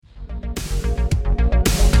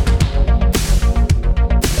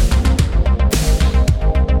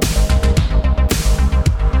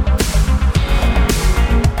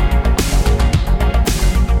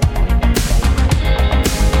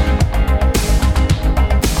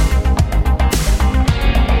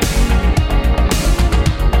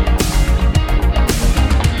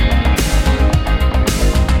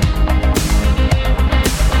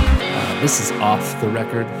the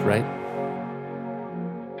record, right?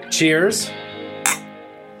 Cheers.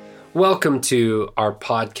 Welcome to our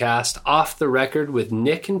podcast, Off the Record with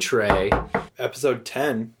Nick and Trey. Episode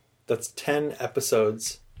 10. That's 10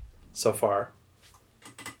 episodes so far,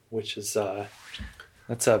 which is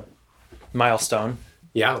that's a milestone.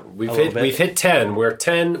 Yeah, we've hit 10. We're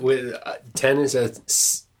 10 with 10 is a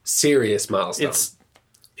serious milestone.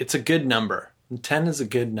 It's a good number. 10 is a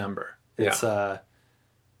good number. It's I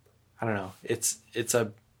don't know. It's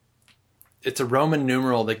a Roman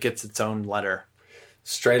numeral that gets its own letter.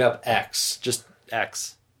 Straight up X. Just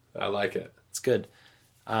X. I like it. It's good.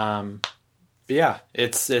 But yeah,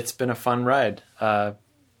 it's been a fun ride.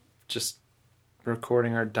 Just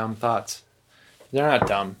recording our dumb thoughts. They're not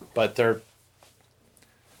dumb, but they're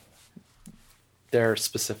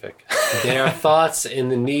specific. They are thoughts in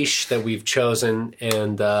the niche that we've chosen,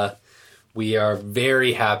 and we are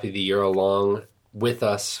very happy that you're along with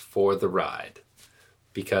us for the ride,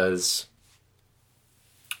 because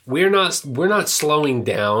we're not slowing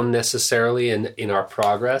down necessarily in our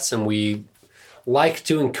progress, and we like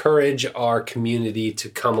to encourage our community to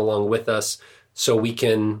come along with us so we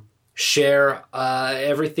can share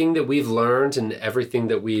everything that we've learned and everything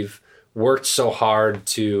that we've worked so hard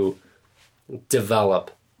to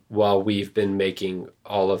develop while we've been making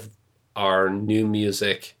all of our new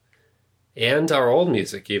music and our old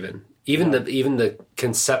music, even the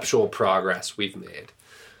conceptual progress we've made.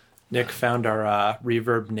 Nick found our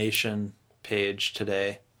Reverb Nation page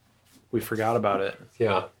today. We forgot about it.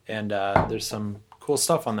 Yeah. And there's some cool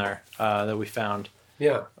stuff on there that we found.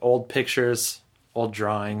 Yeah. Old pictures, old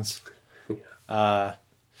drawings. It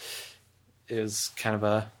was kind of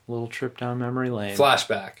a little trip down memory lane.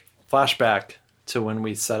 Flashback to when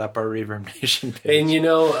we set up our Reverb Nation page.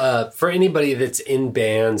 And for anybody that's in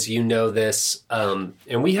bands, this, and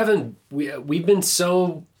we've been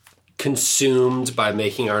so consumed by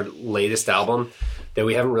making our latest album that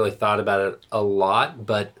we haven't really thought about it a lot,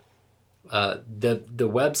 but the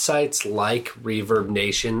websites like Reverb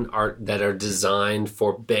Nation that are designed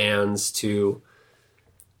for bands to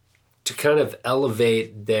kind of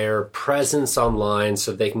elevate their presence online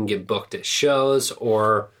so they can get booked at shows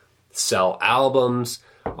or sell albums.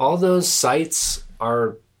 All those sites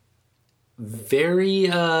are very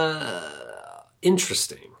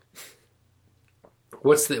interesting.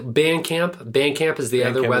 What's the Bandcamp? Bandcamp is the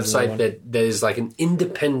other website that is like an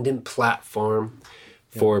independent platform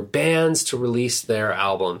for bands to release their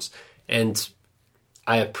albums. And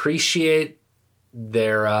I appreciate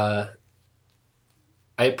the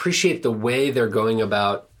way they're going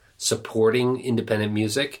about supporting independent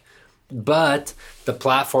music, but the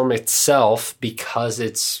platform itself, because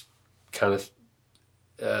it's kind of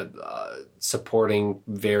supporting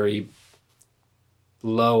very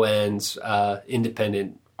low-end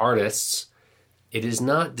independent artists, it is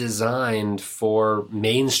not designed for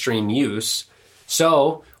mainstream use.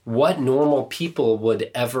 So what normal people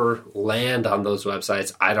would ever land on those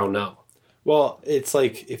websites, I don't know. Well, it's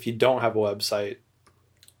like if you don't have a website,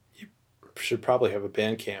 you should probably have a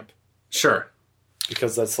Bandcamp. Sure.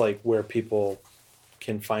 Because that's like where people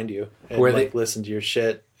can find you and listen to your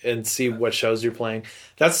shit and see what shows you're playing.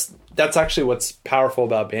 That's actually what's powerful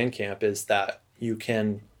about Bandcamp, is that you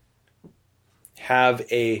can have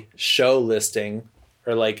a show listing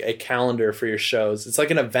or like a calendar for your shows. It's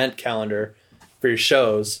like an event calendar for your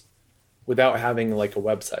shows without having like a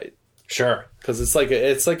website. Sure. Because it's like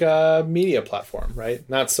a media platform, right?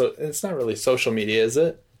 It's not really social media, is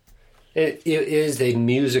it? It is a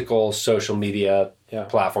musical social media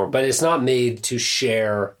platform, but it's not made to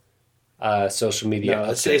share social media. No,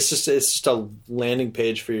 it's just a landing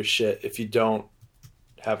page for your shit if you don't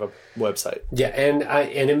have a website. Yeah, and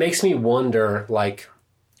it makes me wonder. Like,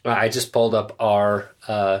 I just pulled up our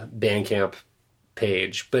Bandcamp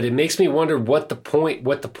page, but it makes me wonder what the point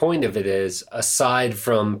of it is, aside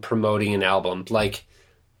from promoting an album. Like,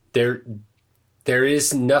 there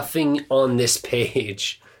is nothing on this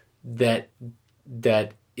page that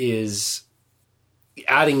is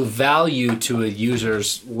adding value to a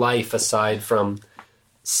user's life aside from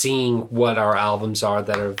seeing what our albums are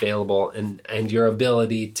that are available and your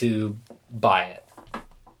ability to buy it.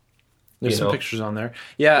 There's some pictures on there.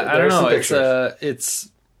 Yeah, I don't know.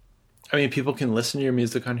 I mean, people can listen to your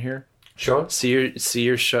music on here. Sure. See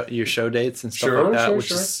your show dates and stuff like that.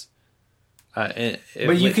 Is,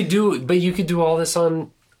 but you could do all this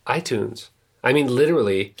on iTunes. I mean,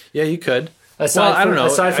 literally. Yeah, you could. I don't know.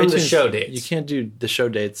 Aside from the show dates, you can't do the show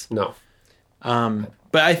dates. No.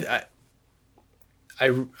 But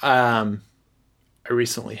I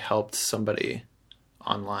recently helped somebody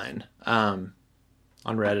online, on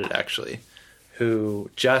Reddit actually,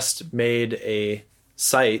 who just made a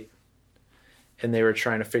site, and they were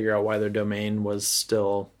trying to figure out why their domain was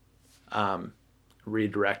still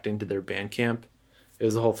redirecting to their Bandcamp. It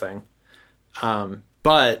was the whole thing.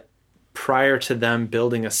 But prior to them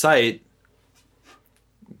building a site,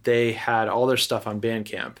 they had all their stuff on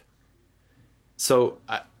Bandcamp. So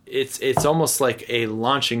it's almost like a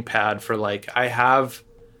launching pad for like, I have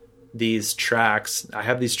these tracks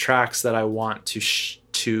that I want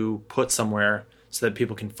to put somewhere so that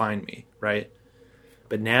people can find me, right?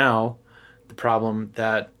 But now the problem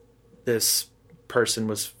that this person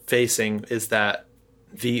was facing is that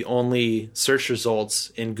the only search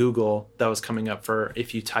results in Google that was coming up for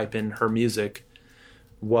if you type in her music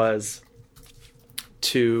was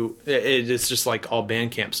it's just like all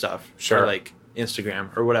Bandcamp stuff, sure, or like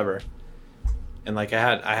Instagram or whatever. And like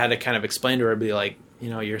I had to kind of explain to her, be like, you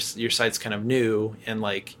know, your site's kind of new, and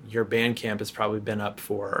like your Bandcamp has probably been up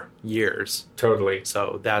for years. Totally.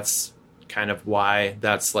 So that's kind of why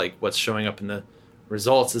that's like what's showing up in the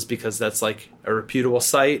results, is because that's like a reputable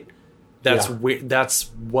site. That's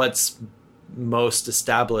what's most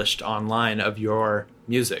established online of your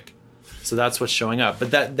music. So that's what's showing up.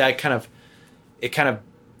 But that kind of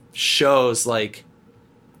shows like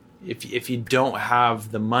if you don't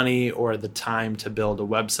have the money or the time to build a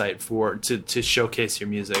website to showcase your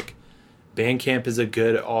music, Bandcamp is a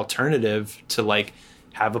good alternative to like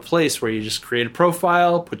have a place where you just create a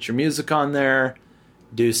profile, put your music on there,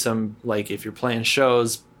 do some, like if you're playing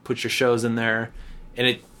shows, put your shows in there,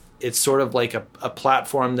 and it's sort of like a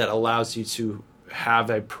platform that allows you to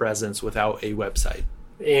have a presence without a website.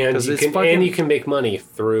 And you can make money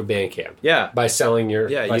through Bandcamp. Yeah. By selling your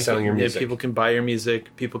music. People can buy your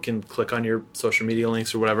music, people can click on your social media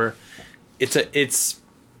links or whatever. It's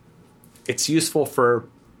useful for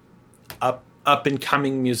up and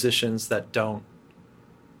coming musicians that don't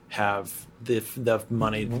have the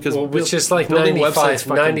money, because which is like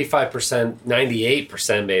 95%,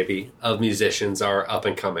 98% maybe of musicians are up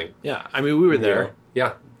and coming. Yeah, I mean, we were there.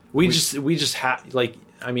 Yeah, we just had, like,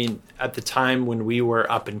 I mean, at the time when we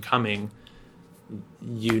were up and coming,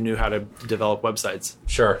 you knew how to develop websites.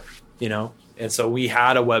 Sure, you know, and so we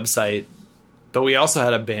had a website, but we also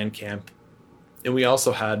had a Bandcamp, and we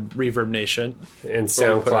also had Reverb Nation and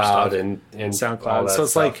SoundCloud and SoundCloud. So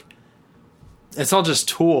it's stuff. Like, it's all just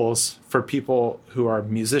tools for people who are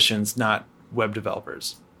musicians, not web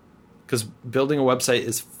developers. Because building a website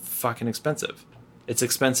is fucking expensive. It's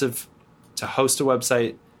expensive to host a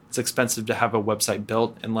website. It's expensive to have a website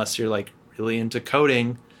built, unless you're like really into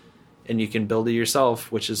coding and you can build it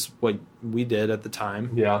yourself, which is what we did at the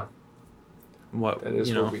time. Yeah. What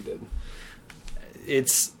we did.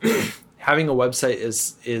 It's having a website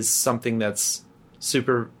is something that's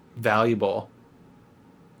super valuable.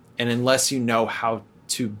 And unless you know how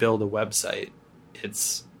to build a website,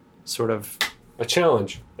 it's sort of a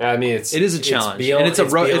challenge. I mean, it is a challenge, and it's a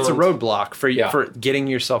roadblock for getting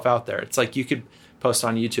yourself out there. It's like you could post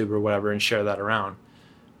on YouTube or whatever and share that around,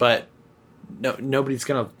 but nobody's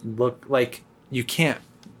gonna look like you can't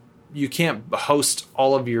host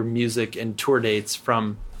all of your music and tour dates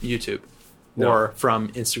from YouTube or from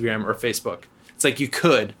Instagram or Facebook. It's like you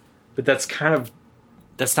could, but that's not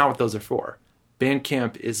what those are for.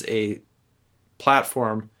 Bandcamp is a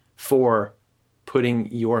platform for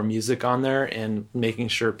putting your music on there and making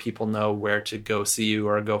sure people know where to go see you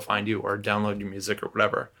or go find you or download your music or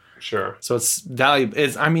whatever. Sure. So it's valuable.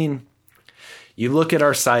 I mean, you look at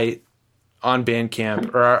our site on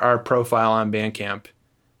Bandcamp or our profile on Bandcamp,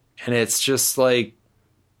 and it's just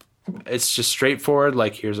straightforward.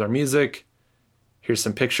 Like, here's our music, here's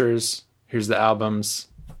some pictures, here's the albums,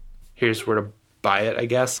 here's where to buy it, I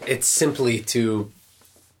guess. It's simply to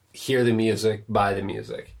hear the music, buy the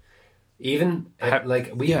music. Even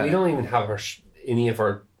we don't even have any of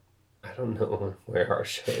our. I don't know where our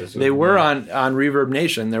shows. They were on Reverb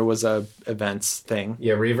Nation. There was a events thing.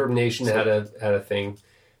 Yeah, Reverb Nation had a thing,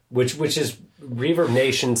 which is Reverb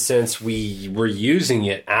Nation. Since we were using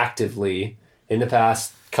it actively in the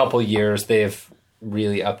past couple years, they have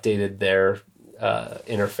really updated their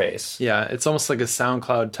interface. Yeah, it's almost like a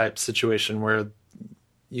SoundCloud type situation where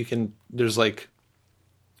there's like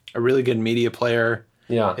a really good media player.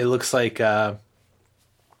 Yeah. It looks like, it's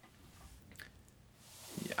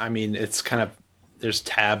kind of, there's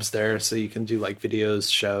tabs there so you can do like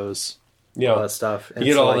videos, shows, all that stuff. And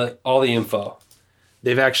you get all the info.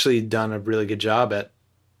 They've actually done a really good job at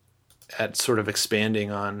sort of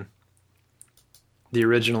expanding on the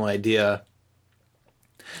original idea.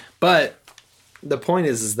 But the point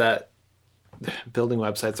is that building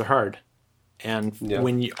websites are hard. And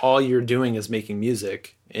when all you're doing is making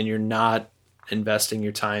music and you're not investing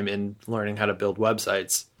your time in learning how to build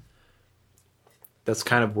websites, that's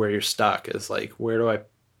kind of where you're stuck, is like, where do I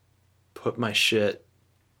put my shit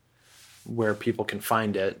where people can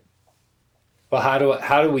find it? Well,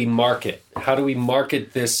 how do we market? How do we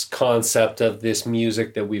market this concept of this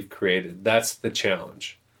music that we've created? That's the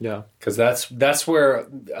challenge. Yeah, because that's where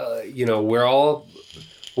we're all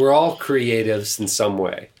creatives in some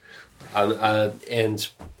way, and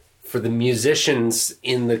for the musicians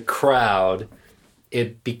in the crowd,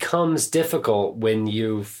 it becomes difficult when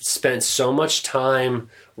you've spent so much time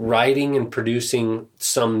writing and producing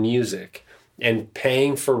some music and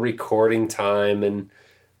paying for recording time and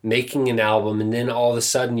making an album, and then all of a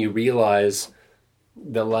sudden you realize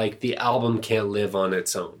that like the album can't live on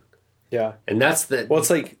its own. Yeah. And that's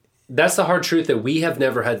that's the hard truth that we have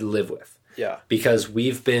never had to live with. Yeah. Because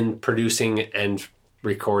we've been producing and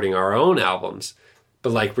recording our own albums.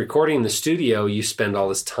 But like recording in the studio, you spend all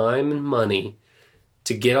this time and money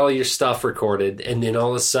to get all your stuff recorded, and then all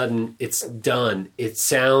of a sudden it's done. It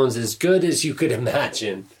sounds as good as you could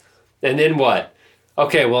imagine. And then what?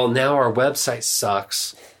 Okay, well, now our website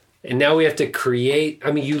sucks. And now we have to create,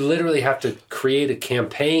 you literally have to create a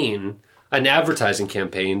campaign, an advertising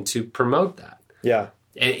campaign to promote that. Yeah.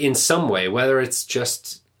 In some way, whether it's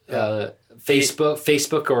just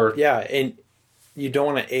Facebook or... Yeah, and you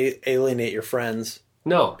don't want to alienate your friends.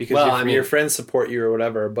 No. Because your friends support you or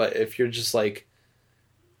whatever, but if you're just like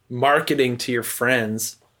marketing to your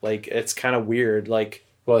friends, like it's kind of weird. Like,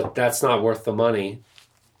 well, that's not worth the money.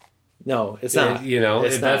 No, it's not.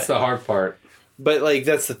 That's the hard part. But like,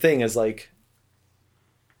 that's the thing, is like,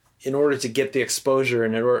 in order to get the exposure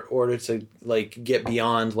and in order to like get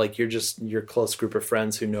beyond like your close group of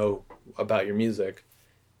friends who know about your music,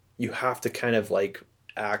 you have to kind of like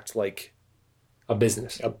act like a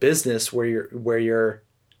business where you're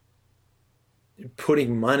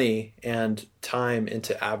putting money and time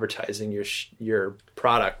into advertising your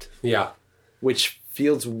product. Yeah. Which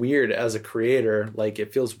feels weird as a creator. Like,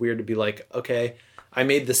 it feels weird to be like, okay, I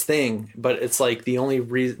made this thing, but it's like the only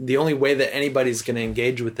way that anybody's going to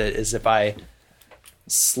engage with it is if I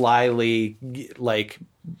slyly like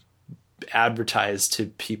advertise to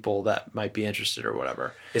people that might be interested or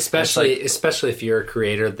whatever. Especially if you're a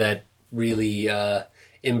creator that really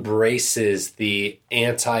embraces the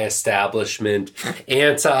anti-establishment,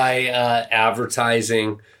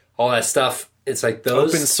 anti-advertising, all that stuff. It's like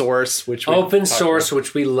those open source,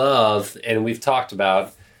 which we love and we've talked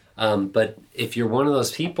about. But if you're one of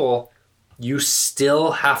those people, you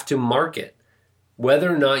still have to market.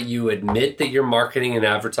 Whether or not you admit that you're marketing and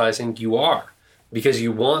advertising, you are. Because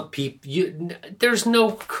you want people... There's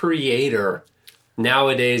no creator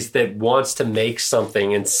nowadays that wants to make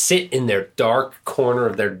something and sit in their dark corner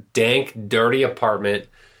of their dank, dirty apartment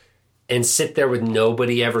and sit there with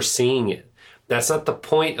nobody ever seeing it. That's not the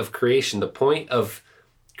point of creation. The point of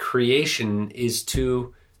creation is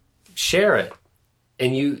to share it.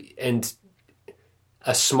 And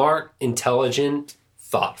a smart, intelligent,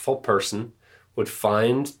 thoughtful person would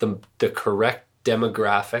find the correct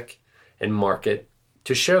demographic and market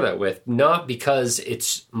to share that with. Not because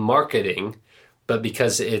it's marketing, but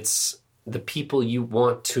because it's the people you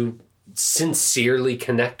want to sincerely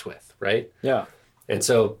connect with, right? Yeah. And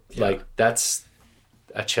so, like, that's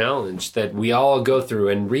a challenge that we all go through.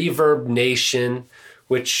 And Reverb Nation,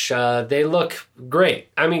 which they look great.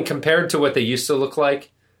 I mean, compared to what they used to look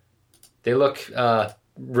like, they look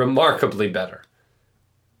remarkably better.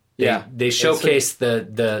 They showcase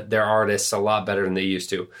their artists a lot better than they used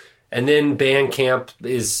to. And then Bandcamp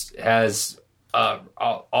has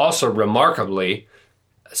also remarkably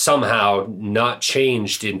somehow not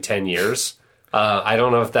changed in 10 years. I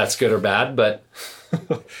don't know if that's good or bad, but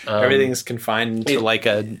everything's confined to like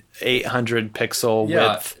a 800 pixel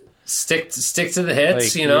width. Stick to the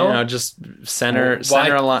hits, like, just center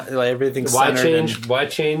a lot. Like, everything's centered. Why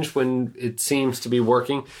change when it seems to be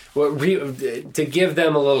working? Well, to give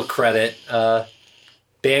them a little credit,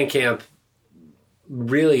 Bandcamp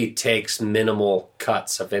really takes minimal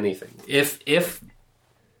cuts of anything. If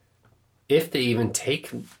they even take,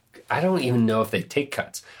 I don't even know if they take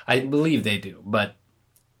cuts. I believe they do, but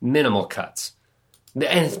minimal cuts. And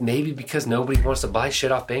it's maybe because nobody wants to buy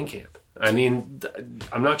shit off Bandcamp. I mean,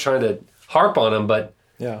 I'm not trying to harp on them, but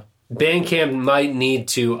Bandcamp might need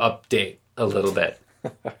to update a little bit.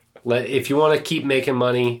 If you want to keep making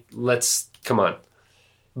money, come on.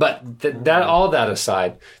 But all that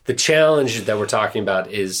aside, the challenge that we're talking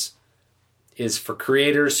about is for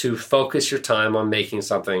creators who focus your time on making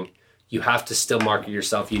something. You have to still market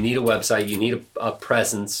yourself. You need a website. You need a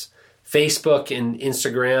presence. Facebook and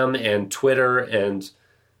Instagram and Twitter and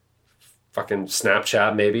fucking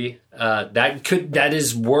Snapchat maybe. That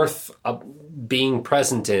is worth being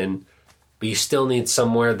present in but you still need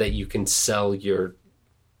somewhere that you can sell your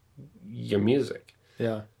music.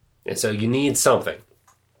 Yeah. And so you need something.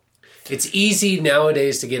 It's easy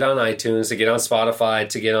nowadays to get on iTunes, to get on Spotify,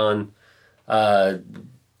 to get on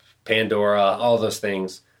Pandora, all those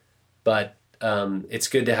things. But it's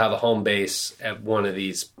good to have a home base at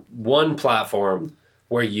one platform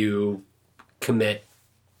where you commit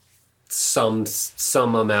some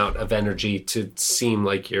amount of energy to seem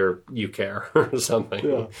like you care or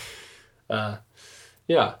something. Yeah.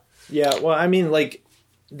 Well, I mean, like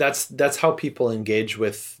that's how people engage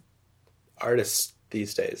with artists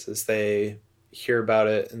these days, is they hear about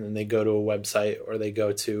it and then they go to a website or they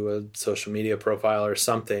go to a social media profile or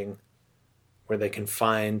something where they can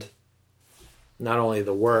find not only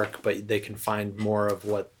the work, but they can find more of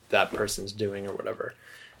what that person's doing or whatever.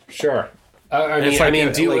 Sure.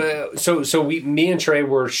 Me and Trey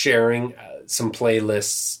were sharing some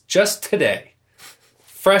playlists just today,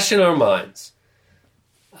 fresh in our minds.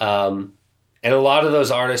 And a lot of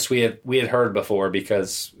those artists we had heard before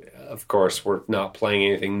because, of course, we're not playing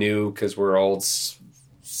anything new because we're old,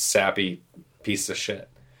 sappy piece of shit.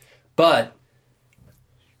 But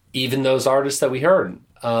even those artists that we heard,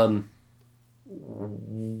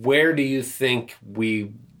 where do you think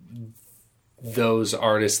those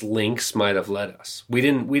artists' links might have led us? We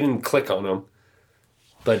didn't click on them,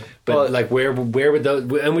 but like where would those?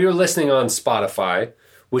 And we were listening on Spotify,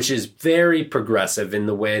 which is very progressive in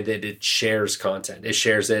the way that it shares content. It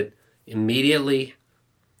shares it immediately.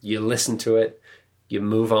 You listen to it, you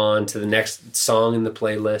move on to the next song in the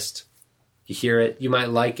playlist. You hear it, you might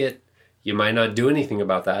like it, you might not do anything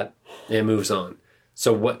about that, and it moves on.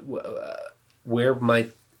 So where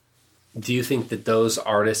do you think that those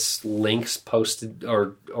artists' links posted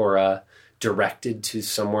or directed to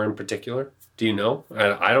somewhere in particular? Do you know?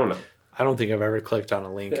 I don't know. I don't think I've ever clicked on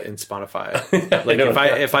a link in Spotify. Like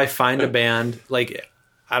if I find a band, like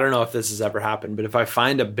I don't know if this has ever happened, but if I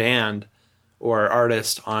find a band or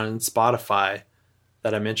artist on Spotify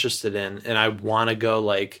that I'm interested in and I want to go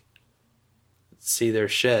like see their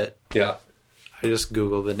shit, I just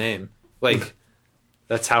Google the name. Like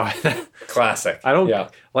that's how classic. I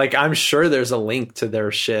don't like, I'm sure there's a link to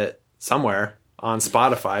their shit somewhere on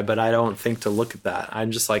Spotify, but I don't think to look at that.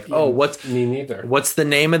 I'm just like, me neither. What's the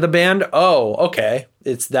name of the band? Oh, okay.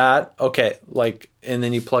 It's that. Okay. Like, and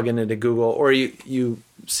then you plug it into Google or you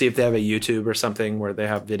see if they have a YouTube or something where they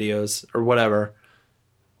have videos or whatever.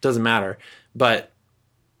 Doesn't matter. But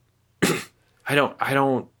I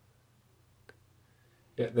don't.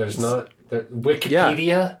 Yeah, there's not. Wikipedia?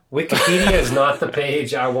 Yeah. Wikipedia is not the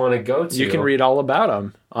page I want to go to. You can read all about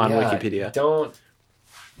them on Wikipedia.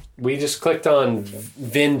 We just clicked on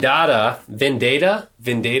Vendetta.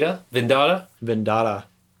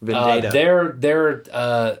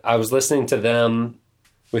 I was listening to them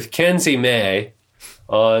with Kenzie May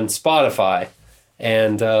on Spotify,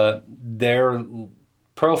 and their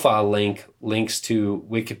profile links to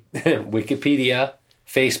Wikipedia,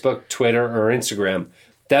 Facebook, Twitter, or Instagram.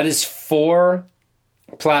 That is 4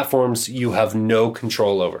 platforms you have no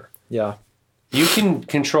control over. Yeah. You can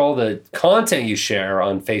control the content you share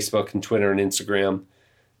on Facebook and Twitter and Instagram.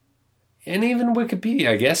 And even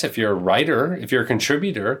Wikipedia, I guess, if you're a writer, if you're a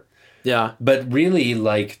contributor. Yeah. But really,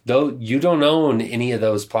 like, though you don't own any of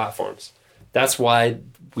those platforms. That's why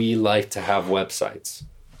we like to have websites.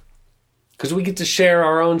 Because we get to share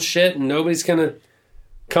our own shit and nobody's going to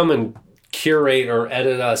come and curate or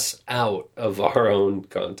edit us out of our own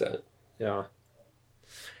content. Yeah.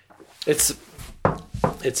 It's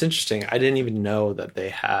interesting. I didn't even know that they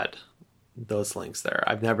had those links there.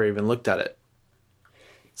 I've never even looked at it.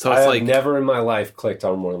 So it's I've never in my life clicked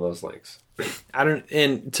on one of those links.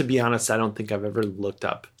 And to be honest, I don't think I've ever looked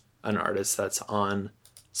up an artist that's on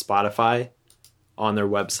Spotify on their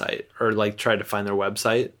website or like tried to find their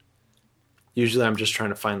website. Usually I'm just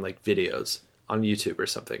trying to find like videos on YouTube or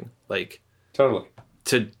something, like totally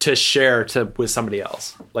to share with somebody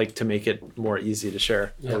else, like to make it more easy to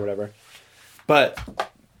share or whatever. But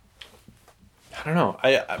I don't know.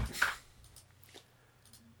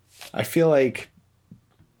 I feel like,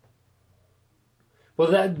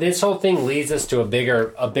 well, this whole thing leads us to a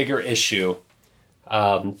bigger issue.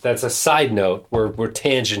 That's a side note. We're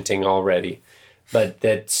tangenting already, but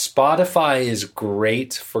that Spotify is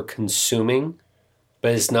great for consuming,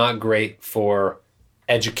 but it's not great for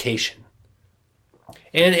education.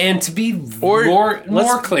 And to be more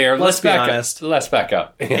clear, let's back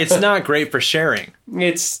up. It's not great for sharing.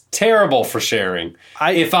 It's terrible for sharing.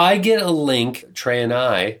 If I get a link, Trey and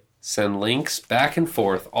I send links back and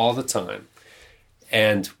forth all the time.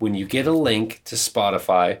 And when you get a link to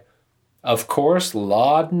Spotify, of course,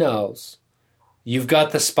 Laud knows you've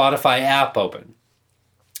got the Spotify app open.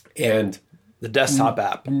 And the desktop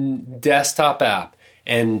app.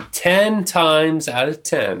 And 10 times out of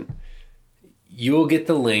 10, you will get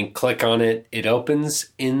the link, click on it, it opens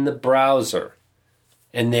in the browser.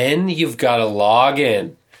 And then you've got to log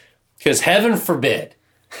in. Because heaven forbid,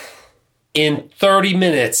 in 30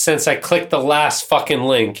 minutes since I clicked the last fucking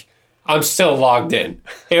link, I'm still logged in.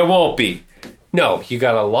 It won't be. No, you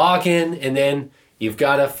got to log in, and then you've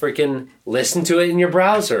got to freaking listen to it in your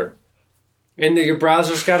browser. And your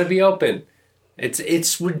browser's got to be open.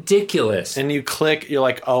 It's ridiculous. And you click, you're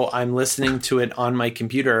like, oh, I'm listening to it on my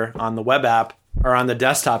computer, on the web app, or on the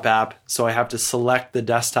desktop app. So I have to select the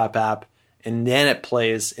desktop app, and then it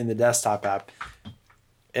plays in the desktop app.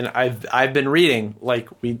 And I've been reading, like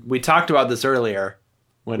we talked about this earlier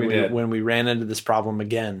when we ran into this problem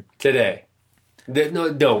again today.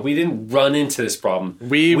 No, we didn't run into this problem.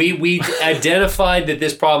 We identified that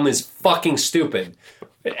this problem is fucking stupid.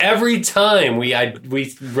 Every time we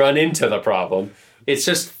run into the problem, it's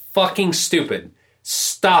just fucking stupid.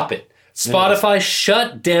 Stop it. Spotify,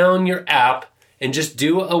 shut down your app and just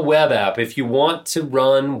do a web app if you want to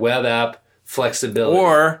run web app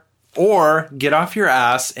flexibility. Or get off your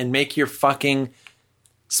ass and make your fucking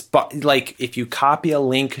like if you copy a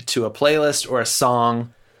link to a playlist or a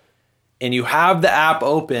song and you have the app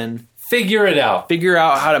open, figure it out. Figure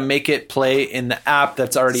out how to make it play in the app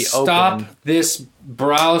that's already open. Stop this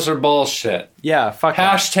browser bullshit. Yeah, fuck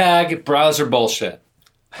Hashtag that. Browser bullshit.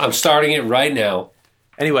 I'm starting it right now.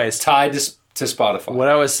 Anyways, tied to Spotify. What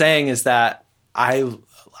I was saying is that I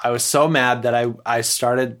was so mad that I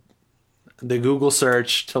started the Google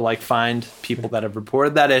search to like find people that have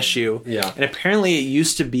reported that issue. Yeah. And apparently it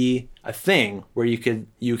used to be a thing where you could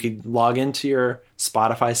log into your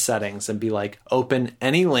Spotify settings and be like, open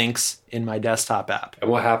any links in my desktop app. And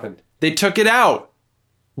what happened? They took it out.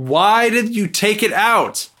 Why did you take it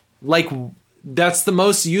out? Like, that's the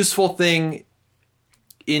most useful thing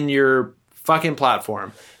in your fucking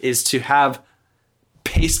platform is to have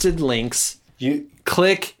pasted links. You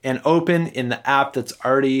click and open in the app that's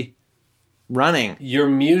already running. Your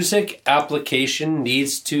music application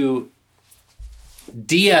needs to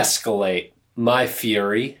de-escalate my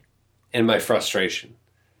fury and my frustration.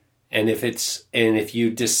 And if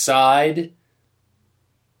you decide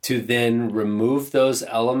to then remove those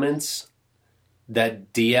elements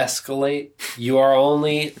that de-escalate, you are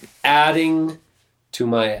only adding to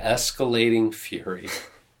my escalating fury.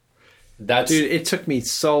 Dude, it took me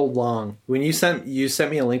so long. When you sent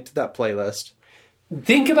me a link to that playlist.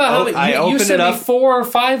 Think about how you sent me 4 or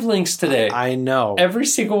 5 links today. I know. Every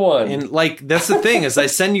single one. And like that's the thing is I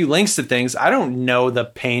send you links to things. I don't know the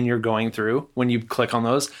pain you're going through when you click on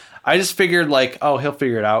those. I just figured like, oh, he'll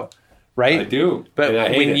figure it out. Right? I do.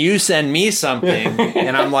 But when you send me something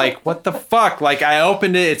and I'm like, what the fuck? Like I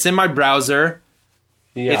opened it, it's in my browser.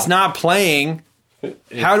 Yeah. It's not playing.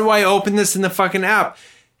 How do I open this in the fucking app?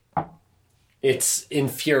 It's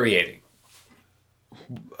infuriating.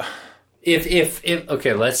 If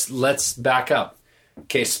okay, let's back up.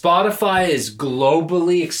 Okay, Spotify is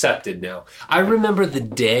globally accepted now. I remember the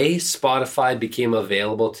day Spotify became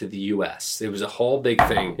available to the US. It was a whole big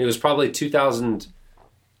thing. It was probably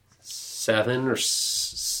 2007 or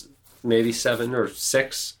maybe 7 or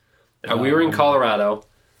 6. We were in Colorado.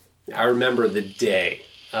 I remember the day.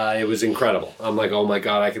 It was incredible. I'm like, oh my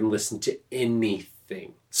God, I can listen to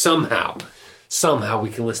anything. Somehow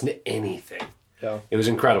we can listen to anything. Yeah. It was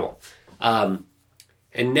incredible. And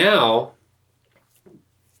now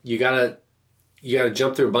you gotta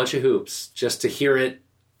jump through a bunch of hoops just to hear it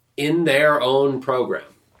in their own program.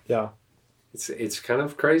 Yeah. It's kind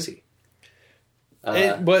of crazy.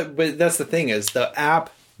 But that's the thing is the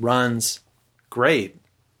app runs great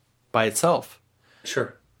by itself.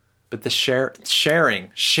 Sure. But the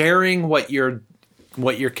sharing what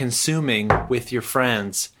you're consuming with your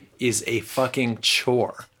friends is a fucking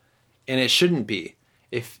chore. And it shouldn't be.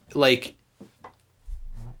 If like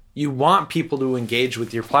you want people to engage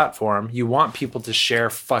with your platform, you want people to share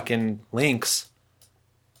fucking links.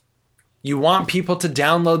 You want people to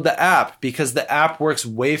download the app because the app works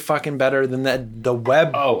way fucking better than the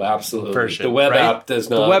web. Oh, absolutely. Version, the web app does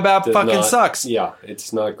not. The web app fucking sucks. Yeah,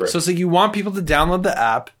 it's not great. So it's like you want people to download the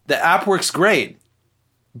app. The app works great.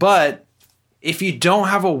 But if you don't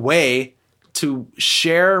have a way to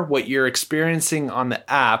share what you're experiencing on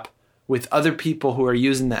the app with other people who are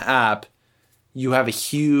using the app, you have a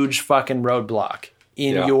huge fucking roadblock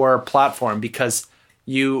in your platform because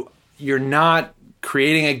you're not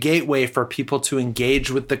creating a gateway for people to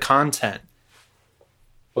engage with the content.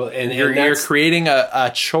 Well, and you're creating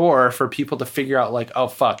a chore for people to figure out like, oh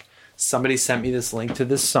fuck, somebody sent me this link to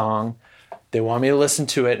this song. They want me to listen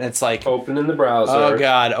to it, and it's like... Open in the browser. Oh,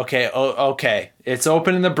 God. Okay. Okay. It's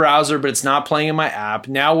open in the browser, but it's not playing in my app.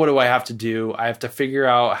 Now what do I have to do? I have to figure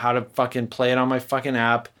out how to fucking play it on my fucking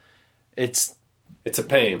app. It's a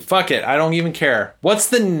pain. Fuck it. I don't even care. What's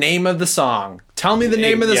the name of the song? Tell me the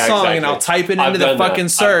name of the song, exactly. And I'll type it into the fucking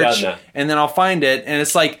search, and then I'll find it. And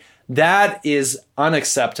it's like, that is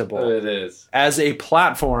unacceptable. It is. As a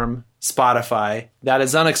platform, Spotify, that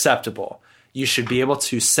is unacceptable. You should be able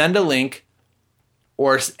to send a link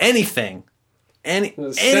or anything,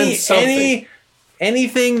 anything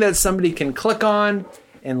that somebody can click on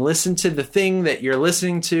and listen to the thing that you're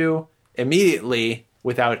listening to immediately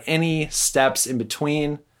without any steps in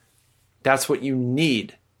between. That's what you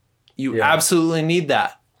need. You absolutely need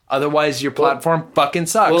that. Otherwise, your platform fucking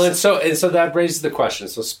sucks. Well, and so that raises the question.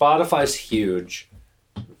 So Spotify's huge.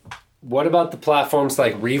 What about the platforms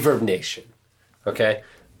like Reverb Nation? Okay,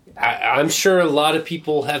 I'm sure a lot of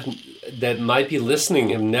people that might be listening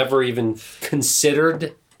have never even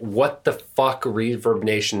considered what the fuck Reverb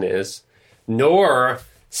Nation is, nor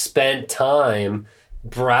spent time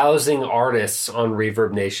browsing artists on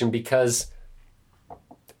Reverb Nation, because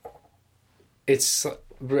it's...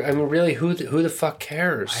 I mean, really, who the fuck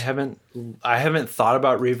cares? I haven't thought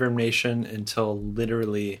about Reverb Nation until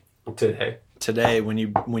literally today when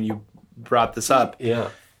you brought this up. Yeah.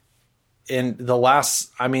 And the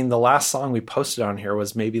last song we posted on here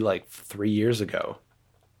was maybe like 3 years ago.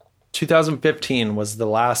 2015 was the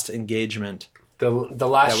last engagement. The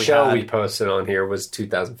last show we posted on here was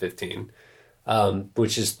 2015,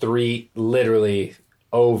 which is literally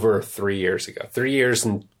over 3 years ago. 3 years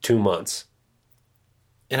and 2 months.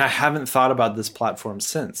 And I haven't thought about this platform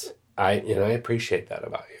since. I appreciate that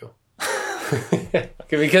about you.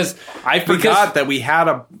 because I forgot that we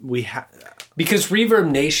had because Reverb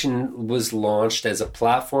Nation was launched as a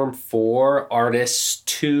platform for artists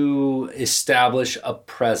to establish a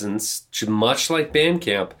presence, much like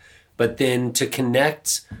Bandcamp, but then to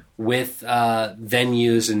connect with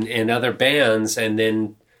venues and other bands, and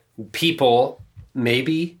then people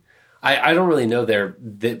maybe. I don't really know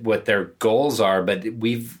what their goals are, but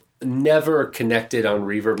we've never connected on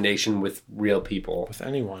Reverb Nation with real people. With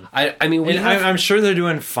anyone. I mean, I'm sure they're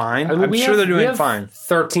doing fine. I'm sure they're doing fine.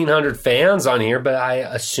 1,300 fans on here, but I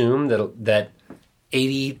assume that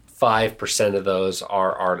 85% of those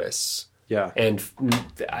are artists. Yeah. And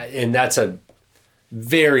that's a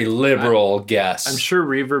very liberal guess. I'm sure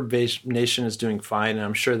Reverb Nation is doing fine, and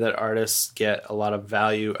I'm sure that artists get a lot of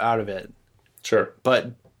value out of it. Sure.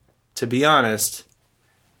 But to be honest,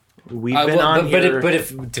 we've been on here.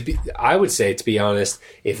 I would say, to be honest,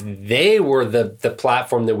 if they were the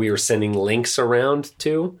platform that we were sending links around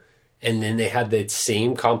to, and then they had the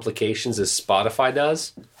same complications as Spotify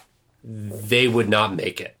does, they would not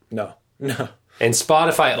make it. No. And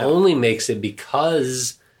Spotify only makes it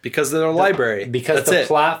because of their library. Because the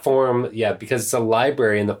platform, because it's a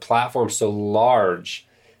library and the platform's so large,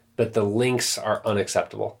 but the links are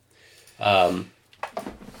unacceptable.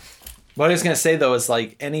 What I was going to say, though, is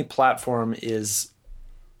like any platform is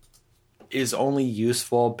only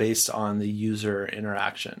useful based on the user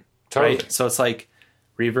interaction. Totally. Right? So it's like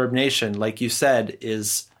Reverb Nation, like you said,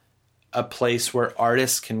 is a place where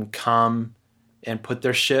artists can come and put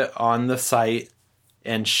their shit on the site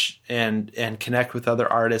and connect with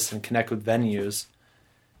other artists and connect with venues.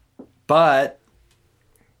 But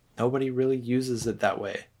nobody really uses it that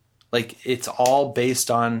way. Like, it's all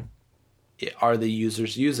based on, are the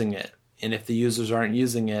users using it? And if the users aren't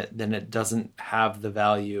using it, then it doesn't have the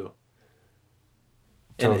value.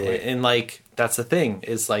 Totally. And like, that's the thing,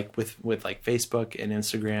 is like with like Facebook and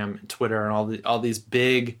Instagram and Twitter and all these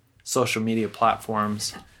big social media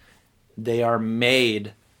platforms, they are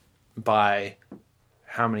made by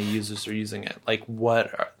how many users are using it. Like,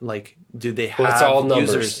 do they have it's all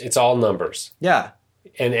numbers. users? It's all numbers. Yeah.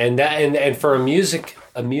 And for a music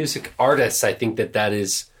artist, I think that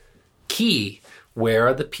is key. Where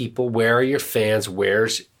are the people? Where are your fans?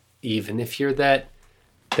 Even if you're that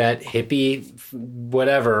hippie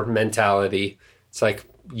whatever mentality, it's like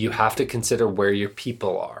you have to consider where your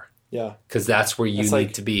people are. Yeah. Because that's where you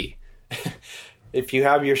need to be. If you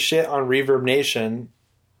have your shit on Reverb Nation,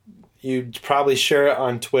 you'd probably share it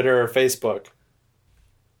on Twitter or Facebook.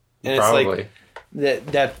 And probably.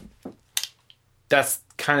 It's like that's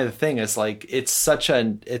kind of the thing. It's like it's such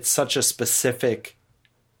a specific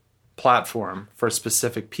platform for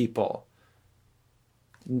specific people.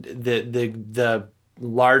 The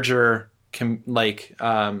larger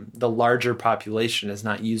the larger population is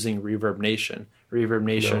not using Reverb Nation. Reverb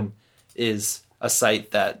Nation is a site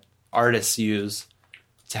that artists use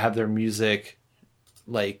to have their music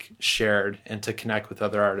like shared and to connect with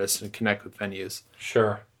other artists and connect with venues.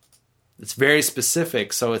 Sure. It's very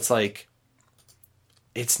specific, so it's like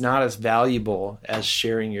it's not as valuable as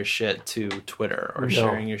sharing your shit to Twitter or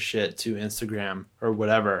sharing your shit to Instagram or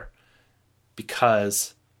whatever,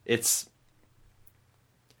 because it's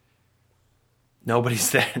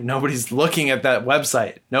nobody's there. Nobody's looking at that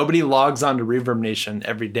website. Nobody logs on to Reverb Nation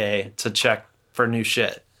every day to check for new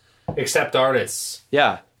shit. Except artists.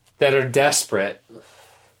 Yeah. That are desperate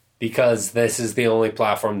because this is the only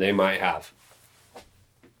platform they might have.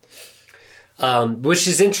 Which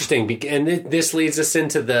is interesting. And this leads us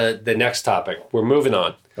into the next topic. We're moving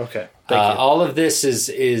on. Okay. All of this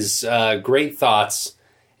is great thoughts.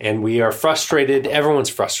 And we are frustrated. Everyone's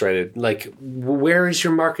frustrated. Like, where is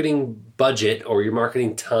your marketing budget or your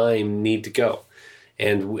marketing time need to go?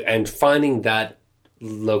 And finding that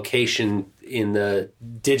location in the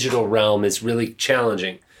digital realm is really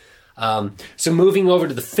challenging. So moving over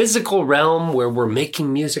to the physical realm where we're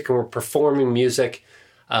making music and we're performing music,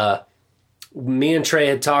 me and Trey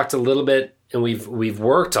had talked a little bit, and we've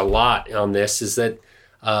worked a lot on this, is that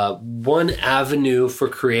one avenue for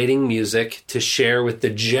creating music to share with the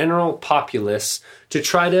general populace to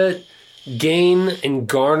try to gain and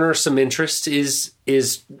garner some interest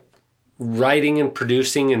is writing and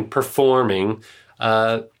producing and performing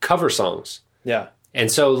cover songs. Yeah.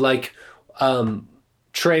 And so, like,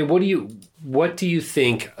 Trey, what do you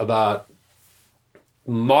think about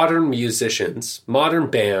modern musicians,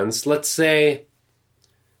 modern bands? Let's say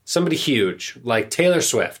somebody huge like Taylor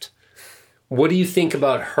Swift. What do you think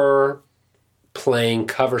about her playing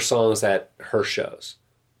cover songs at her shows?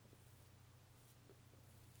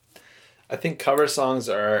 I think cover songs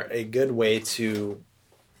are a good way to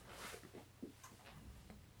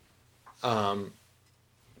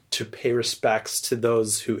pay respects to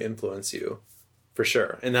those who influence you, for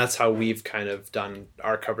sure. And that's how we've kind of done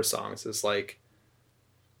our cover songs, is like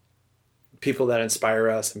people that inspire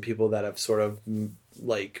us and people that have sort of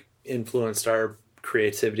like influenced our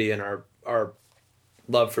creativity and our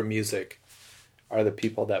love for music are the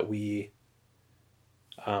people that we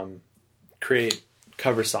create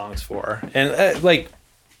cover songs for. And like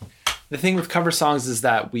the thing with cover songs is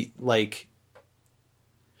that we like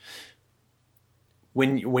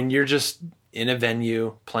when you're just in a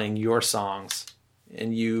venue playing your songs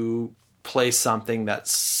and you play something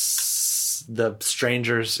that's the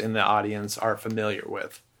strangers in the audience are familiar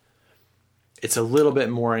with, it's a little bit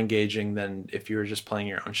more engaging than if you were just playing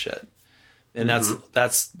your own shit. And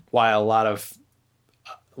that's why a lot of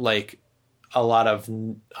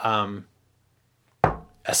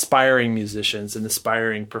aspiring musicians and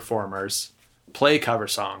aspiring performers play cover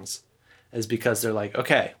songs, is because they're like,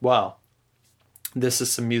 okay, well, this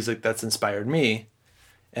is some music that's inspired me,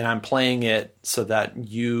 and I'm playing it so that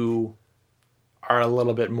you are a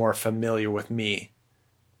little bit more familiar with me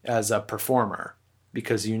as a performer,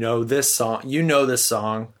 because you know this song, I know this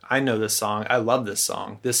song, I love this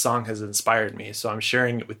song has inspired me, so I'm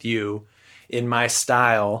sharing it with you in my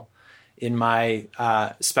style, in my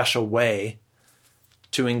special way,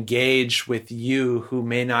 to engage with you who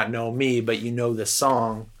may not know me, but you know this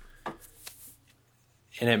song.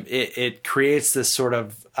 And it creates this sort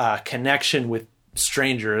of connection with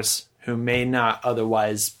strangers who may not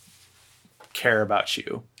otherwise care about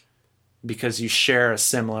you, because you share a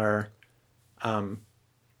similar,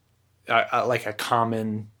 like a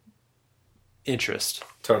common interest.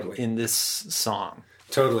 Totally. In this song.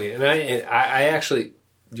 Totally. And I actually,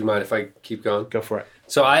 do you mind if I keep going? Go for it.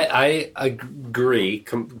 So I agree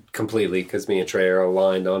completely, because me and Trey are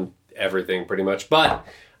aligned on everything pretty much. But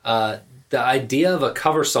the idea of a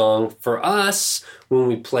cover song for us when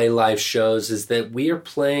we play live shows is that we are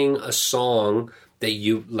playing a song that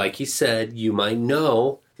you, like you said, you might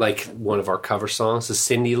know. Like one of our cover songs is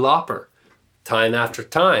Cyndi Lauper, Time After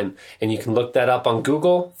Time. And you can look that up on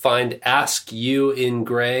Google, find Ask You in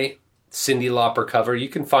Gray, Cyndi Lauper cover. You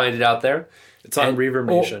can find it out there. It's on Reverb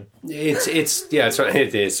Nation. It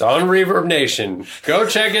is on Reverb Nation. Go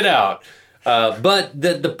check it out. But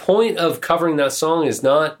the point of covering that song is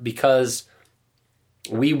not because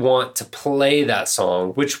we want to play that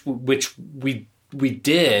song, which we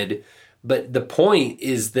did, but the point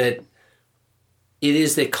is that it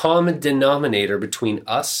is the common denominator between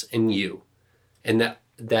us and you, and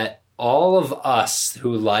that all of us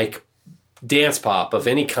who like dance pop of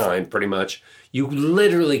any kind, pretty much, you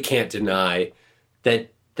literally can't deny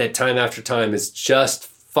that Time After Time is just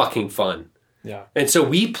fucking fun. Yeah. And so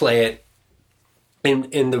we play it.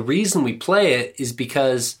 And the reason we play it is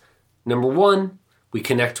because, number one, we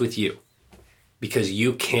connect with you. Because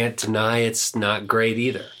you can't deny it's not great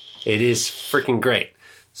either. It is freaking great.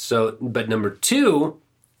 So, but number two,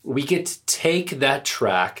 we get to take that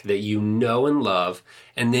track that you know and love,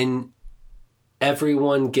 and then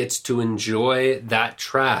everyone gets to enjoy that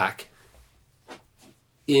track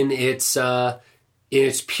in its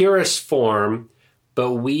purest form,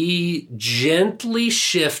 but we gently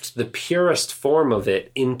shift the purest form of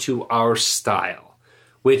it into our style,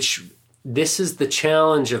 which this is the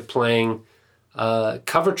challenge of playing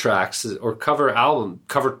cover tracks or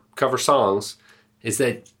cover songs, is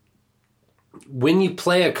that when you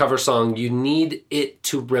play a cover song, you need it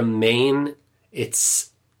to remain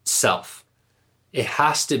its self. It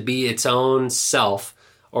has to be its own self,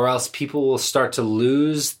 or else people will start to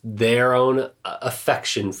lose their own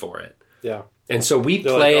affection for it. Yeah. And so we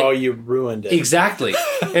They're play like, it. oh, you ruined it. Exactly.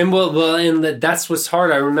 And that's what's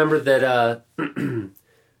hard. I remember that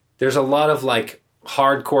there's a lot of like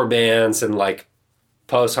hardcore bands and like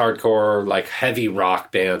post-hardcore, like heavy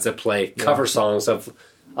rock bands that play cover songs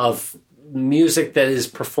of music that is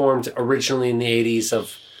performed originally in the 80s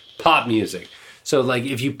of pop music. So like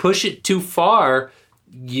if you push it too far,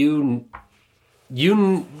 you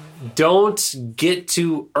don't get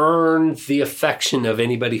to earn the affection of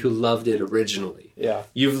anybody who loved it originally. Yeah.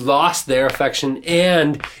 You've lost their affection,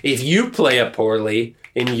 and if you play it poorly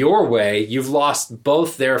in your way, you've lost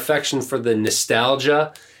both their affection for the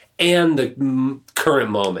nostalgia and the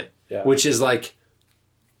current moment, which is like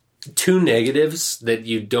two negatives that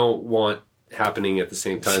you don't want happening at the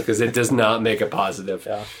same time, because it does not make it positive.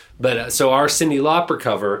 Yeah. But so our Cyndi Lauper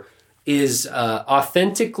cover is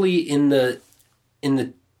authentically in the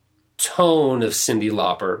tone of Cyndi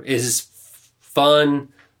Lauper. It is fun,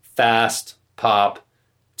 fast, pop.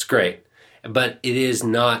 It's great. But it is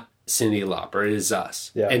not Cyndi Lauper. It is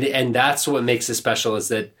us. Yeah. And that's what makes it special, is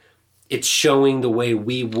that it's showing the way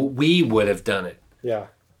we would have done it. Yeah.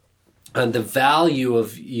 And the value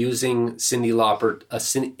of using Cyndi Lauper, a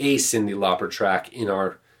Cyndi Lauper track in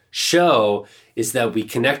our show, is that we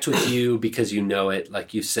connect with you because you know it,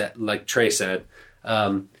 like you said, like Trey said.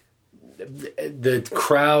 The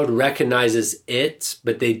crowd recognizes it,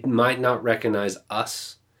 but they might not recognize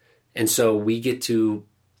us. And so we get to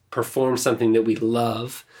perform something that we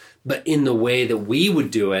love, but in the way that we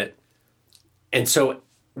would do it. And so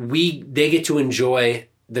they get to enjoy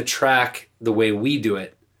the track the way we do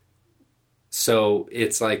it. So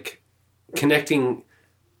it's like connecting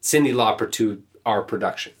Cyndi Lauper to our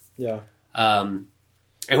production. Yeah. And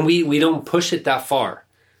we don't push it that far.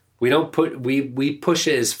 We don't we push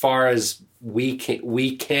it as far as we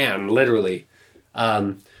can literally,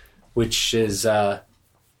 which is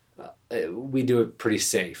we do it pretty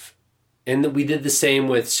safe. And we did the same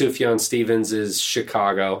with Sufjan Stevens'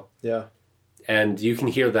 Chicago. Yeah. And you can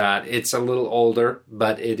hear that. It's a little older,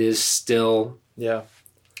 but it is still the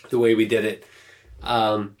way we did it.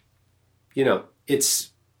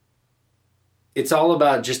 It's all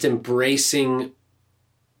about just embracing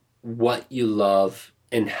what you love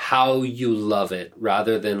and how you love it,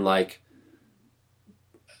 rather than like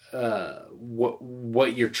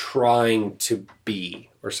what you're trying to be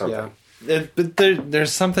or something. Yeah. But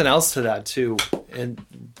there's something else to that too, and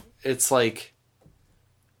it's like,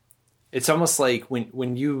 it's almost like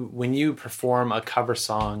when you perform a cover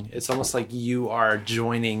song, it's almost like you are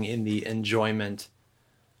joining in the enjoyment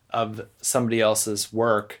of somebody else's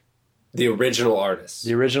work, the original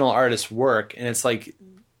artist's work, and it's like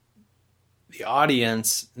the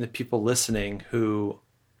audience and the people listening who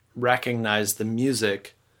recognize the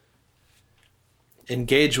music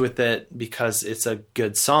engage with it because it's a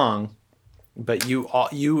good song, but you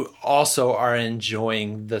also are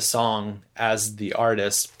enjoying the song as the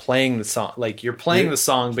artist playing the song. Like you're playing the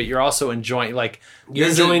song, but you're also enjoying, like,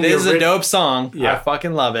 this is a dope song. Yeah. I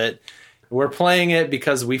fucking love it. We're playing it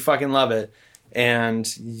because we fucking love it. And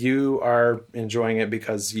you are enjoying it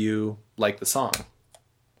because you like the song.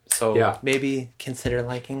 So maybe consider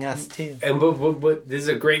liking us too. And but this is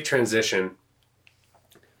a great transition.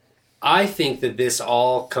 I think that this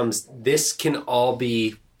can all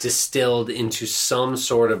be distilled into some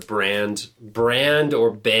sort of brand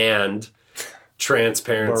or band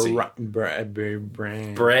transparency.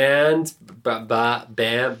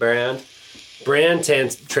 Brand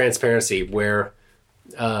transparency, where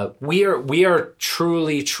we are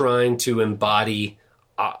truly trying to embody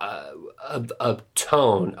a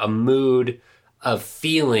tone, a mood, a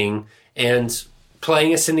feeling, and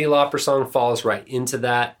playing a Cyndi Lauper song falls right into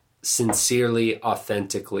that, sincerely,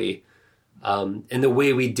 authentically. And the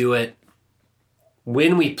way we do it,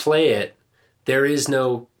 when we play it, there is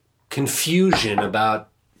no confusion about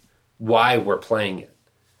why we're playing it,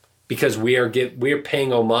 because we're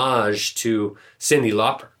paying homage to Cyndi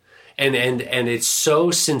Lauper, and it's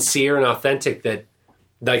so sincere and authentic that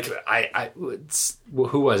Like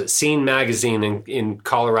who was it? Scene Magazine in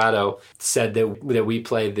Colorado said that we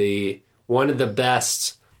play one of the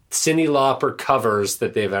best Cyndi Lauper covers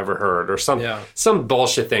that they've ever heard, or some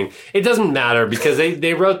bullshit thing. It doesn't matter because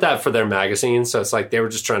they wrote that for their magazine, so it's like they were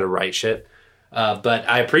just trying to write shit. But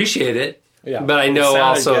I appreciate it. Yeah, but I know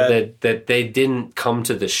also that they didn't come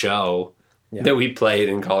to the show that we played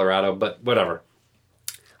in Colorado. But whatever.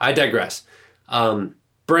 I digress.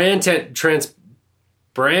 Brand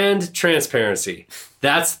transparency.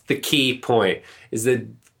 That's the key point. Is that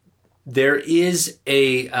there is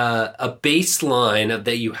a baseline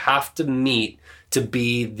that you have to meet to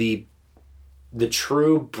be the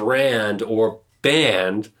true brand or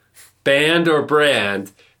band or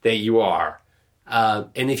brand that you are.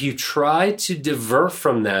 And if you try to divert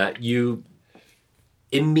from that, you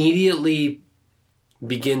immediately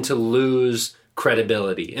begin to lose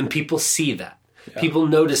credibility. And people see that. Yeah. People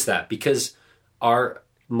notice that because our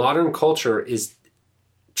modern culture is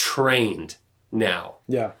trained now.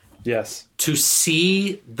 Yeah. Yes. To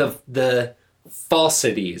see the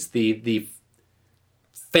falsities, the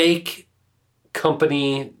fake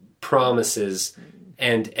company promises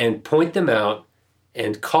and point them out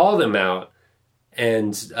and call them out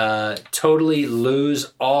and totally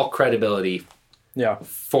lose all credibility. Yeah,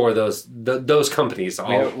 for those companies,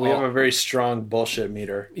 we have a very strong bullshit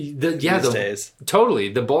meter. These days, totally,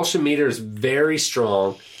 the bullshit meter is very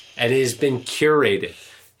strong, and it has been curated,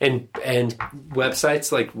 and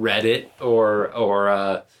websites like Reddit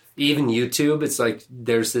or even YouTube. It's like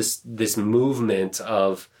there's this movement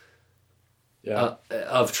of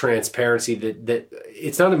transparency that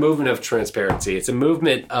it's not a movement of transparency. It's a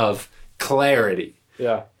movement of clarity.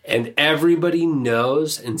 Yeah, and everybody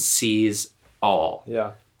knows and sees all.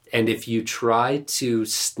 Yeah. And if you try to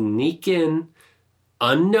sneak in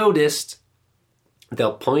unnoticed,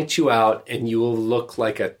 they'll point you out and you will look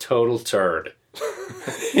like a total turd.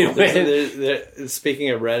 Speaking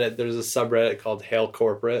of Reddit, there's a subreddit called Hail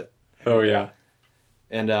Corporate. Oh yeah.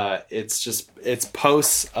 And it's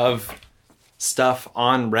posts of stuff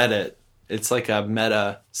on Reddit. It's like a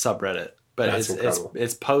meta subreddit. But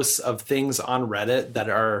it's posts of things on Reddit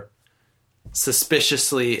that are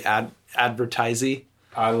suspiciously advertising.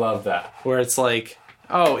 I love that. Where it's like,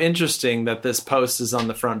 oh, interesting that this post is on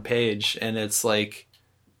the front page and it's like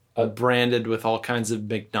branded with all kinds of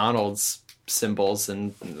McDonald's symbols,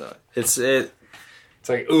 and it's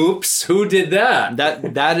like, oops, who did that?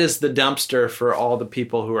 That is the dumpster for all the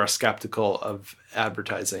people who are skeptical of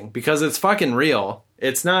advertising, because it's fucking real.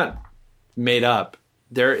 It's not made up.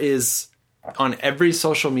 There is, on every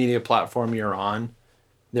social media platform you're on,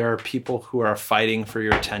 there are people who are fighting for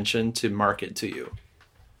your attention to market to you.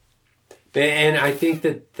 And I think